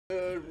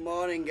Good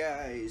morning,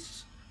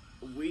 guys.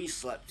 We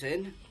slept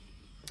in.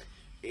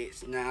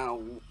 It's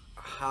now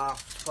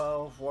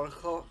 12:30, 1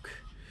 o'clock.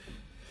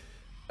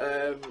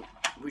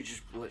 We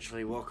just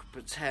literally woke up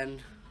at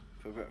 10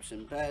 for breakfast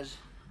in bed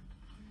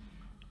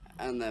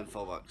and then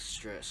fell back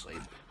straight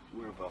asleep.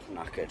 We were both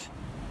knackered.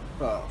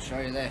 But I'll show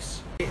you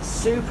this. It's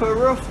super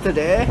rough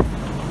today.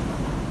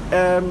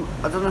 I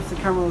don't know if the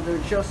camera will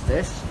do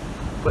justice,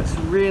 but it's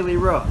really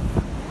rough.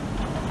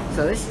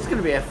 So this is going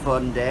to be a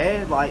fun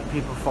day, like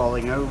people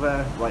falling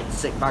over, like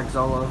sick bags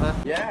all over.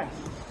 Yeah.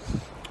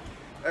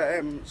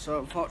 So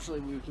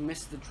unfortunately we've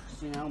missed the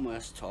Tristan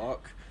Elmhurst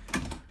talk,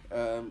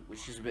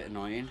 which is a bit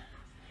annoying.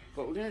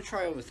 But we're going to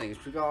try other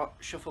things. We've got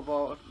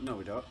shuffleboard. No,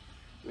 we don't.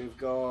 We've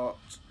got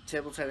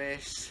table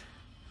tennis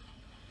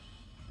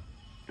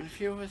and a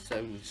few other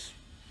things.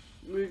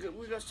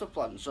 We've got stuff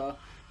planned, so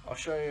I'll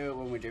show you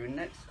when we're doing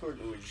next.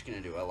 Currently we're just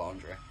going to do our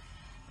laundry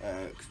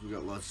because we've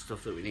got loads of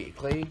stuff that we need to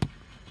clean.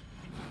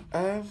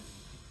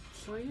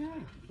 So yeah,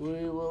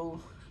 we will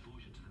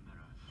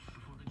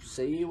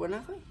see you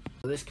whenever.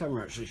 This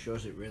camera actually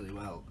shows it really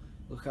well.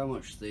 Look how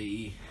much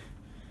that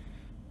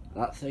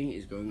thing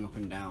is going up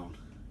and down.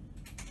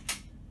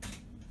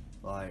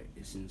 Like,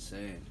 it's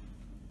insane.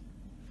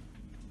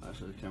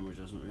 Actually, the camera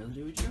doesn't really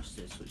do it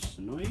justice, which is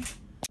annoying.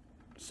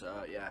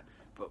 So yeah,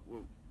 but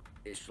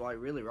it's like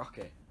really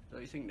rocky.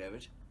 Don't you think,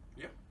 David?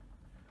 Yeah.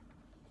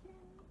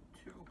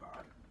 Too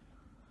bad.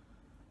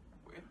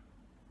 Wait.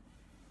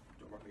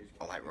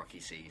 I like rocky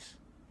seas.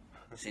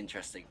 It's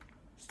interesting.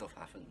 Stuff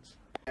happens.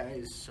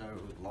 Guys, so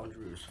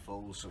laundry was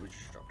full, so we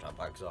just dropped our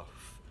bags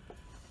off.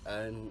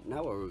 And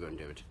now what are we going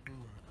to do? Oh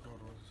my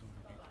god,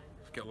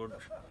 let's get lunch.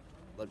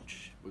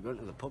 Lunch. We're going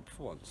to the pub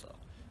for once though,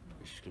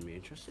 which is going to be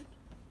interesting.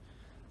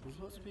 There's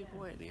lots of people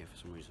waiting here for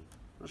some reason.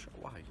 Not sure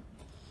why.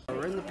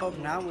 We're in the pub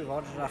now, we've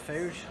ordered our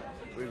food.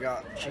 We've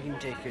got chicken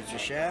tikka to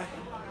share.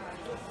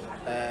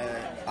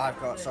 I've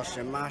got sausage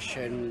and mash,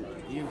 and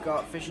you've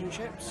got fish and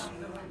chips.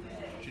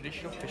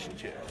 Traditional fish and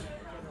chips.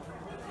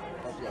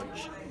 Pub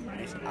lunch.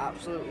 It's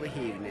absolutely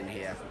heaving in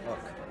here. Look.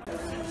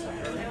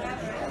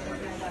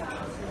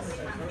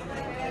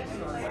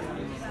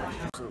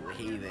 Absolutely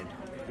heaving.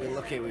 We're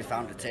lucky we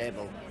found a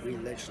table. We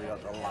literally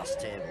got the last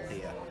table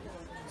here.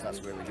 So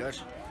that's really good.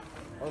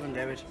 Well done,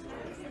 David.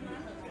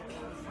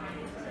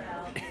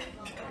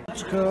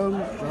 Let's go.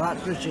 So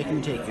that's the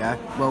chicken tikka.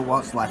 Well,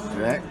 what's left of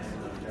it.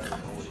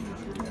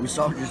 We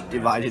sort of just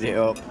divided it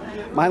up.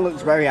 Mine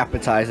looks very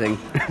appetizing.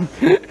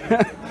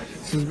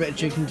 So there's a bit of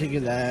chicken tikka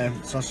there,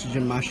 sausage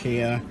and mash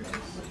here,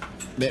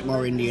 a bit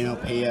more Indian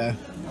up here.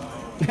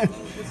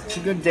 It's a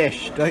good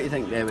dish, don't you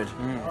think, David?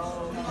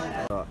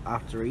 So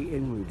after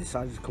eating, we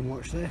decided to come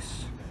watch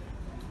this.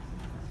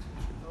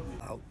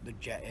 About the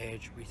jet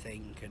age, we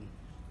think, and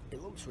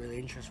it looks really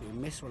interesting. We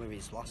missed one of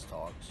his last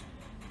talks,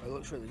 but it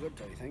looks really good,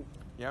 don't you think?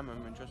 Yeah, I'm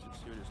interested to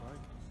see what it's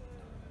like.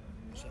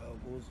 So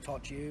we'll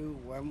talk to you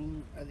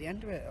at the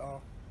end of it,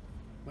 or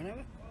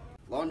whenever.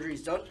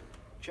 Laundry's done,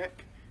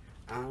 check.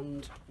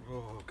 And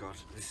oh god,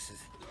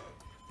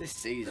 this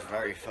sea is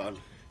very fun.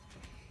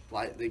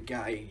 Like, the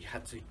guy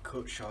had to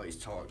cut short his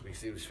talk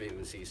because he was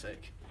feeling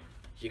seasick.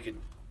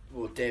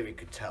 David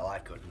could tell, I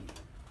couldn't.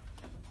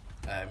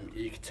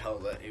 You could tell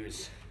that he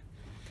was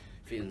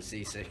feeling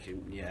seasick,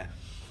 and yeah,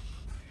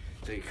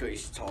 so he cut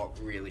his talk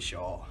really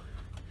short.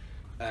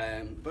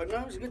 But no,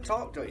 it was a good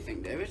talk, don't you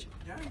think, David?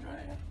 Yeah,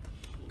 right.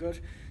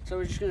 Good. So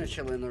we're just gonna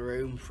chill in the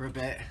room for a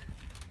bit.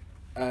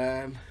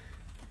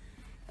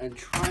 And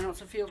try not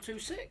to feel too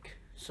sick.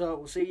 So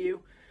we'll see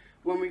you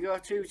when we go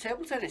to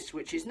table tennis,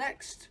 which is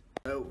next.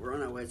 So we're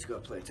on our way to go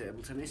play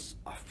table tennis.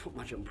 I've put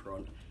my jumper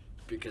on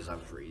because I'm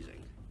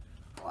freezing.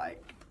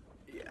 Like,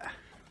 yeah,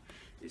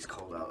 it's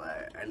cold out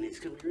there, and it's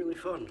gonna be really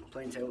fun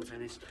playing table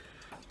tennis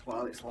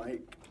while it's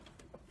like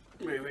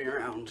moving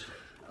around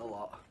a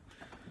lot.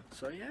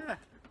 So yeah,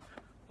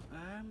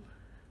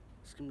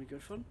 it's gonna be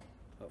good fun.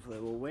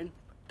 Hopefully we'll win.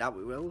 Doubt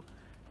we will,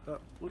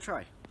 but we'll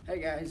try. Hey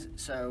guys,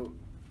 so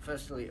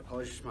firstly,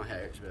 apologies for my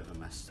hair, it's a bit of a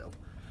mess still.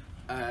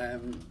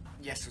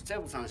 Yes, so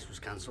table tennis was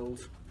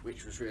cancelled,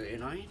 which was really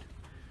annoying.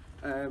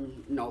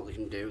 Not what they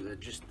can do,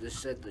 they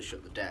said they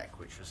shut the deck,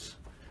 which was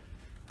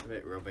a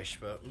bit rubbish,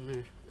 but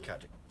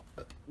can't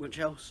do much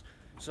else.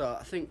 So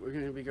I think we're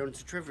going to be going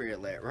to trivia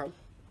later on.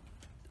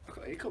 I've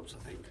got hiccups,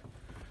 I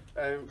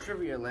think.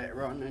 Trivia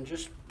later on, and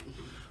just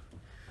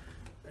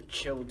a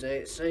chill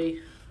day at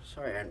sea.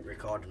 Sorry I haven't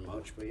recorded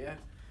much, but yeah,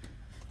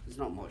 there's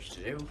not much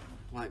to do,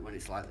 like when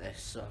it's like this,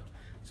 so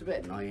it's a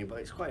bit annoying, but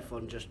it's quite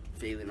fun just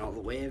feeling all the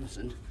waves,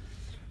 and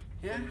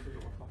yeah.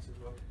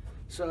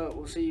 So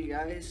we'll see you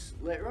guys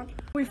later on.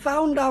 We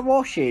found our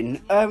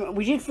washing.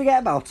 We did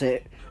forget about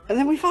it, and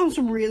then we found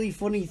some really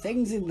funny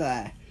things in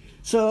there.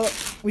 So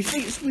we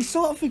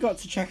sort of forgot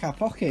to check our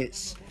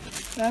pockets.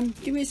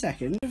 Give me a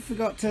second. We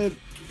forgot to.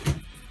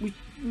 We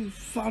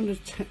found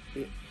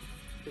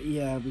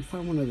we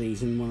found one of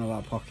these in one of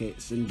our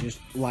pockets and just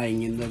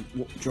lying in the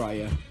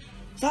dryer.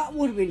 That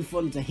would have been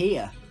fun to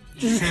hear.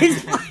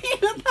 Just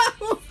lying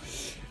about.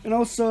 And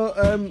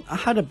also, I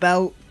had a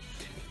belt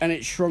and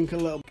it shrunk a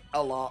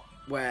lot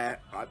where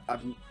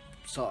I've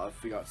sort of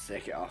forgot to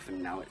take it off,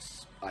 and now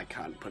I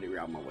can't put it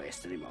around my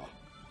waist anymore.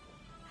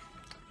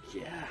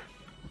 Yeah,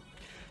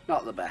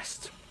 not the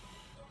best.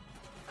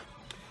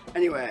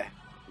 Anyway,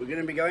 we're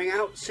going to be going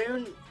out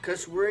soon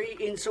because we're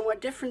eating somewhere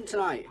different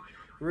tonight.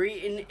 We're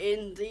eating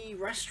in the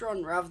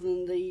restaurant rather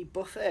than the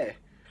buffet,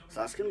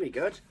 so that's going to be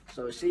good.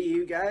 So we'll see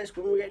you guys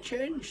when we get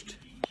changed.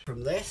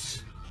 From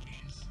this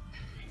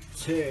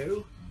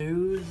to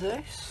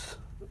this.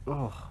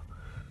 Oh,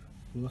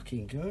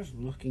 looking good,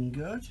 looking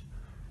good.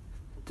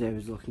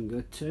 David's looking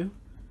good too,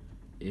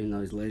 even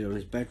though he's laid on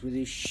his bed with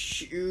his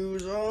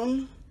shoes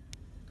on.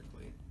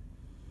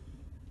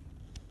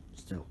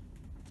 Still,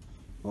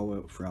 more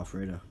work for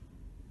Alfredo.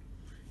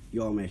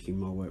 You're making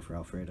more work for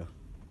Alfredo.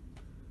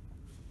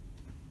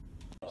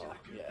 Oh,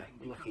 yeah,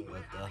 looking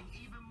good though.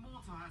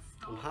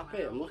 I'm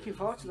happy. I'm looking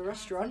forward to the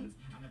restaurant.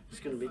 It's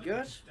going to be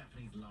good.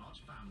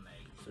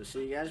 So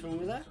see you guys when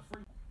we're there.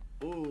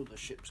 Oh, the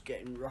ship's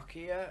getting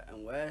rockier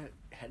and we're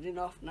heading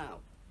off now.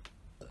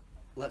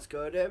 Let's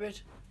go,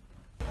 David.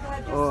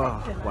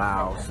 Oh,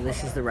 wow. So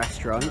this is the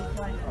restaurant.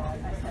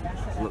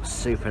 It looks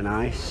super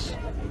nice.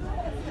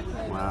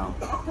 Wow.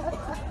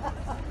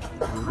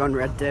 We've gone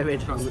red,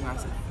 David.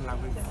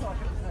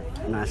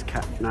 Nice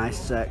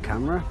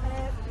camera.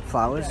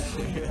 Flowers.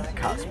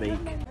 Can't speak.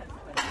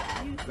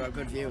 Got a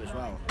good view as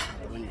well.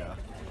 The window.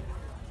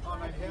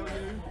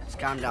 It's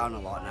calmed down a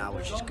lot now,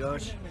 which is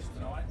good.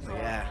 But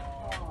yeah.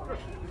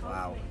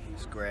 Wow.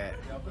 It's great.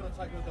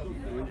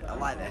 I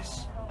like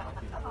this.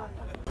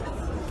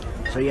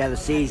 So yeah, the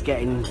sea's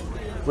getting,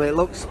 well, it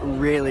looks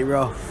really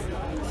rough.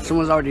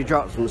 Someone's already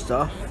dropped some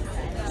stuff.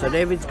 So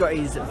David's got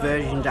his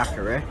Virgin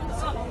Daiquiri,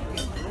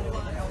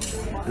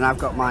 and I've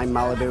got my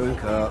Malibu and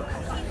Coke.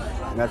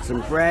 We've had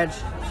some bread,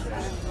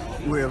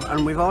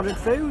 and we've ordered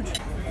food.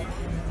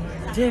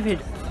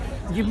 David,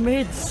 you've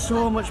made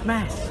so much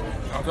mess.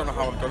 I don't know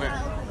how I've done it.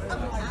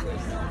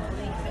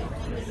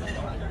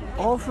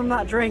 All from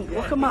that drink.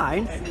 Look at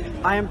mine.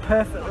 I am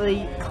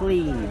perfectly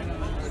clean.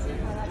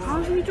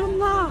 How have you done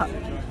that?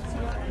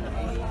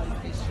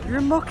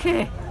 You're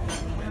mucky.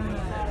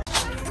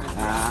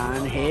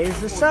 And here's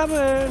the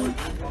salmon.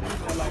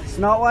 It's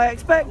not what I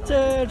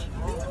expected.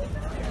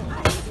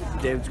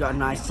 David's got a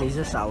nice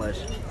Caesar salad.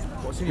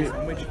 What's in your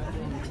sandwich?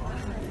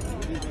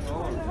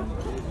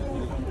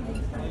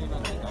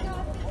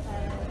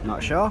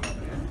 Not sure.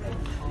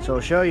 So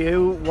I'll show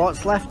you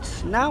what's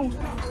left now.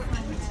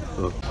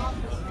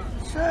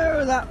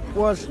 So that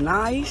was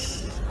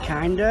nice,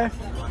 kinda.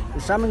 The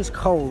salmon's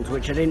cold,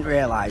 which I didn't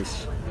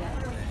realise.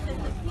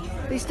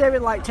 At least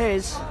David liked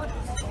his.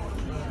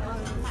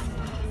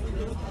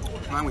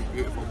 Mine was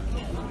beautiful.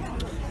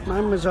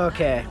 Mine was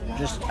okay,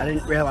 just I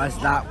didn't realise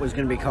that was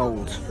going to be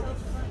cold.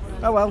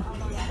 Oh well.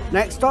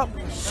 Next stop,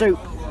 soup.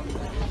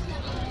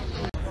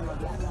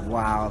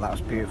 Wow, that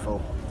was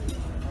beautiful.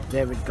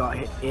 David got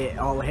it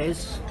all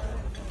his.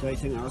 Don't you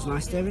think that was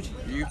nice, David?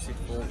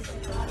 Beautiful.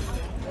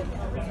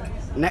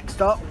 Next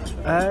stop,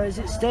 is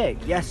it steak?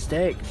 Yes,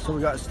 steak. So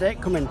we got a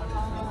steak coming.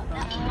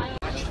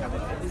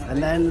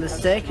 And then the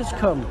steak has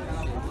come.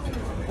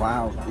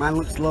 Wow, mine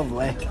looks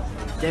lovely.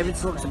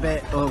 David's looks a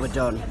bit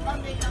overdone.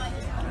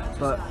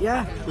 But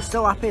yeah, we're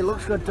still happy. It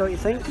looks good, don't you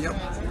think? Yep.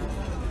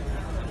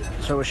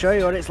 So we'll show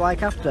you what it's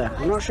like after.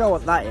 I'm not sure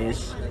what that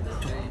is.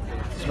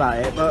 That's about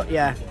it. But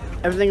yeah,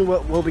 everything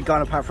will be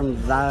gone apart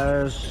from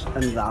those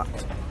and that.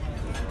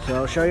 So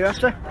I'll show you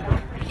after.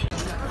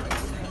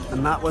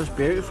 And that was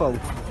beautiful.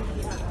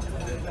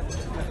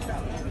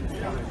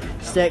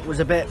 Steak was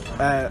a bit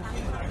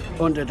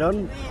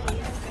underdone,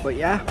 but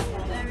yeah.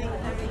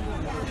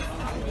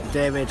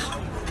 David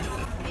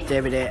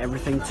ate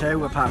everything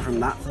too, apart from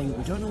that thing.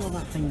 We don't know what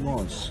that thing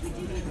was.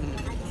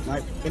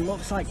 Like, it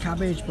looks like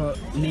cabbage, but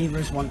neither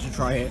of us want to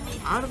try it.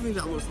 I don't think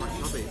that looks like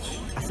cabbage.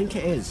 I think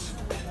it is.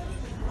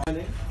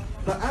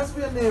 But as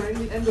we are nearing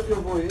the end of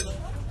your voyage,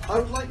 I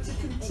would like to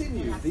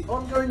continue the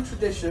ongoing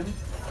tradition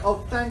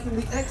of thanking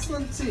the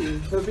excellent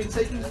team who have been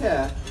taking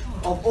care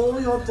of all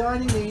your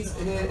dining needs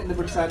here in the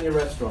Britannia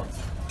restaurant.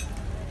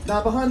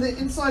 Now, behind the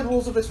inside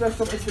walls of this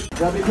restaurant is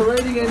they'll be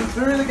parading in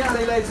through the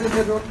galley, ladies and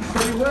gentlemen.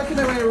 They'll be working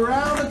their way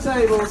around the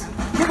tables.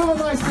 Give them a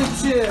nice big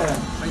cheer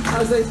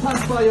as they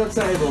pass by your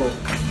table.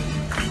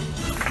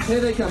 Here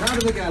they come, out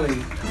of the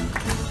galley.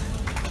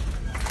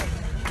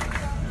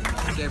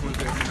 Everyone's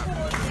doing that.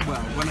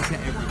 Well, when I say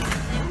everyone.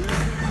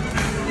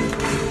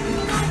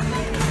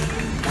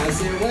 As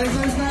you wave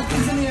those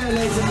napkins in the air,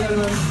 ladies and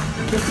gentlemen.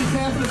 Just be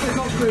careful if they've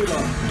got food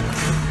on.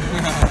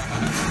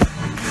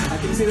 I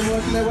can see them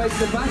working their way to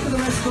the back of the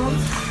restaurant.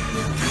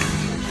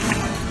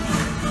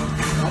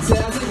 That's it,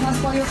 as they pass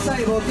by your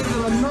table, give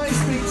them a nice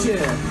big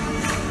cheer.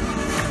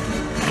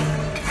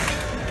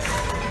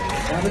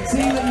 Now the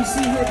team that you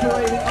see here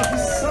parading are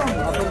just some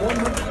of the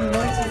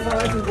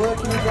 195 who work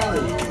in the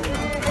galley.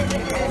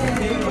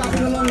 Keep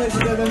clapping along, ladies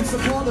and gentlemen,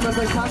 support them as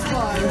they pass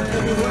by.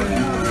 They'll be working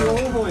hard through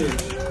all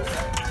voyage.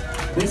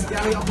 This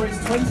galley operates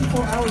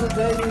 24 hours a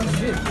day in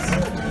shifts,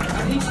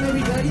 and each and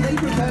every day they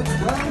prepare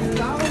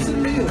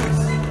 12,000 meals.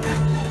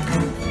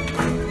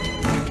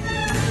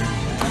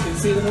 I can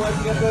see them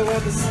working up their way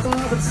at the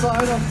starboard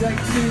side on deck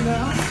 2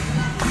 now.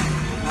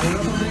 And we're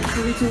up on deck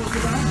 3 towards the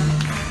back.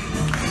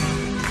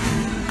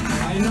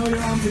 I know your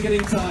arms are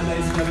getting tired,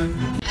 ladies and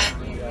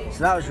gentlemen. So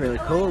that was really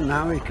cool.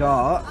 Now we've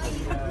got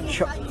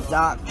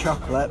dark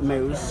chocolate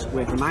mousse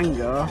with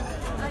mango.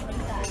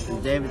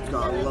 And David's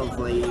got a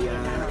lovely,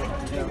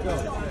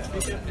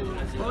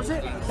 what was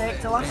it?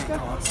 Baked Alaska?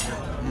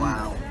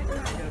 Wow.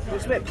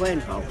 It's a bit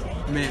plain, pal.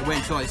 Mate, wait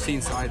until I see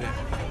inside it.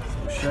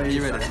 I'll show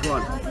you. ready? Go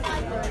on.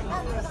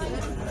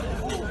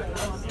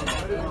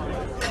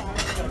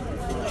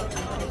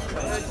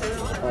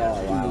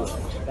 Oh wow,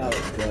 that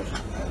looks good.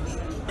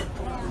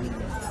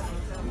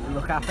 You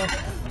look happy?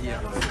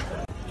 Yeah.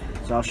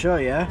 So I'll show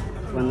you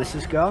when this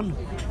is gone.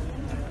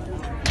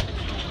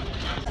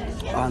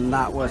 And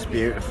that was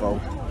beautiful.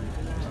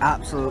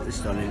 Absolutely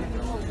stunning.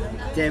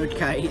 David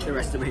can't eat the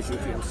rest of it, he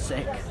feels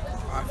sick.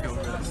 I feel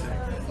really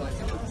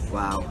sick.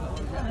 Wow.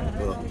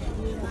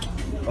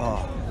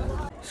 Oh.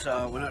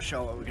 So we're not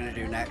sure what we're going to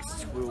do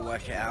next. We'll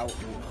work it out.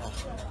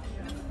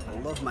 I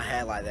love my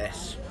hair like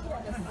this.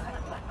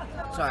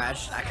 Sorry,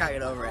 I can't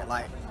get over it.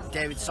 Like,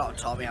 David sort of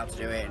taught me how to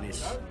do it,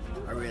 and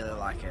I really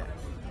like it.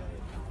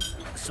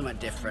 It's something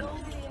different.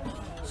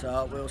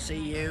 So we'll see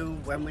you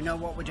when we know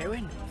what we're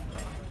doing.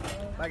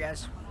 Bye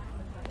guys.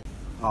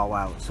 Oh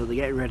wow, so they're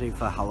getting ready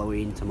for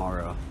Halloween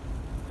tomorrow.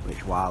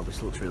 Which, wow,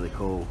 this looks really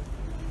cool.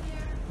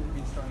 We've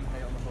been throwing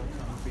hay on the whole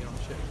time we've been on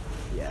the ship.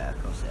 Yeah,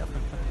 of course they have.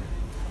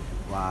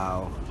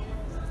 Wow.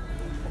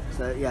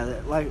 So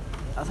yeah, like,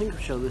 I think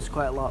I've shown this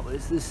quite a lot, but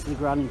this is the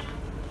grand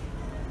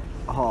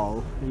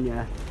hall, and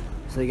yeah,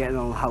 so they're getting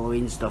all the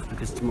Halloween stuff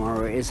because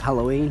tomorrow it is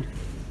Halloween,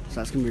 so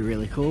that's going to be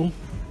really cool.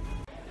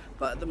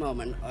 But at the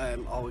moment,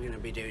 all we're going to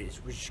be doing is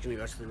we're just going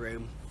to go to the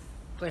room,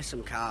 play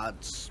some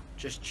cards,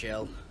 just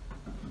chill,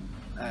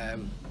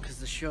 because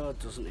the show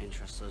doesn't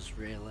interest us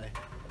really,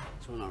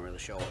 so we're not really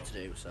sure what to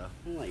do, so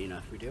I'll let you know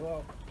if we do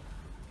all.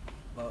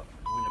 But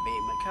we're going to beat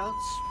him at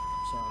cards,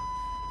 so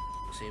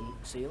we'll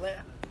see you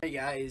later. Hey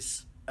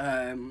guys,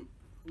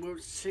 we're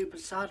super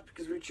sad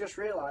because we just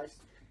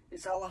realised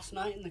it's our last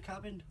night in the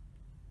cabin.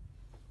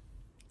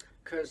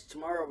 Because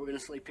tomorrow we're going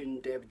to sleep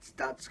in David's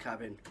dad's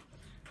cabin,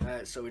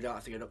 so we don't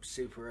have to get up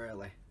super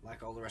early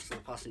like all the rest of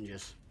the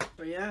passengers.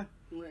 But yeah,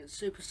 it's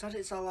super sad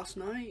it's our last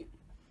night.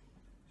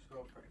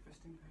 So breakfast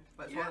in bed.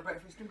 Let's Yeah. order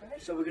breakfast in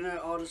bed. So we're going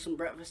to order some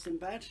breakfast in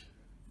bed.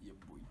 Yeah,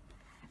 boy.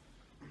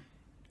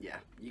 Yeah,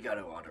 you got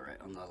to order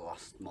it on the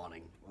last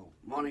morning. Well,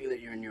 morning that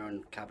you're in your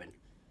own cabin.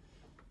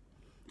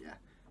 Yeah,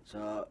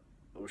 so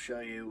we'll show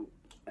you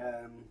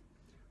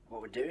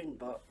what we're doing,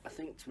 but I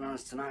think to be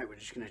honest tonight we're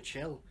just going to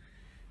chill,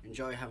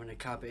 enjoy having a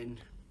cabin.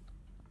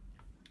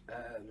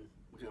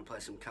 We're going to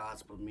play some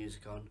cards, put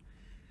music on,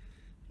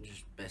 and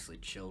just basically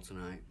chill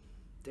tonight.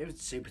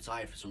 David's super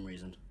tired for some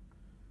reason.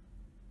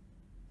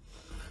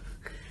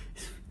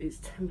 It's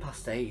 8:10.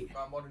 Right,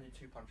 I'm ordering you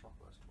 2 pound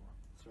chocolates tomorrow.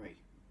 3.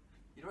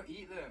 You don't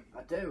eat them.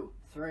 I do.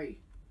 3.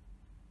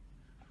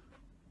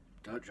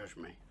 Don't judge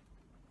me.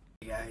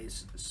 Hey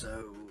guys,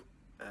 so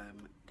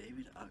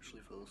David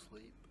actually fell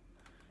asleep.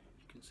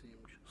 You can see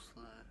him just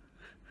there.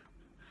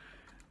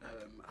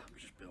 I've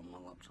just been on my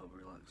laptop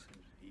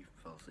relaxing. He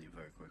fell asleep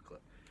very quickly.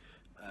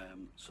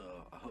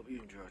 So I hope you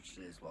enjoyed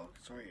today's vlog.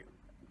 Sorry it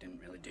didn't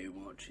really do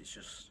much.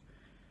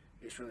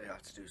 It's really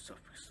hard to do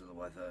stuff because of the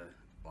weather.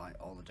 Like,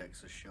 all the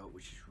decks are shut,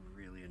 which is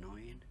really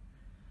annoying.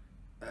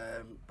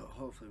 But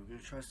hopefully we're going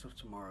to try stuff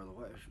tomorrow. The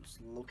weather's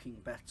looking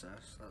better,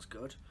 so that's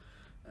good.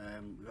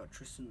 We've got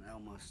Tristan and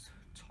Elmer's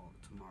talk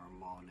tomorrow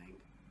morning,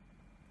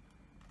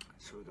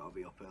 so we've got to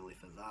be up early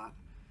for that.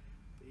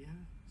 But yeah,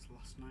 it's the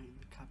last night in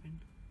the cabin,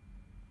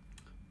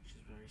 which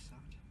is very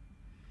sad.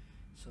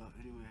 So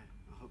anyway,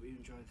 I hope you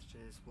enjoyed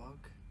today's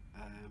vlog,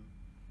 and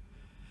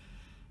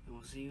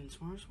we'll see you in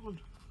tomorrow's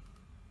one.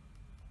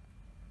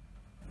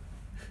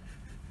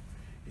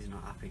 He's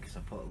not happy because I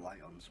put a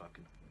light on so I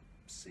can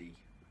see.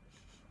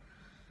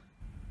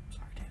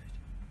 Sorry, David.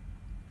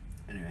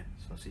 Anyway,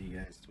 so I'll see you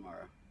guys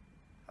tomorrow.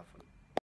 Have fun.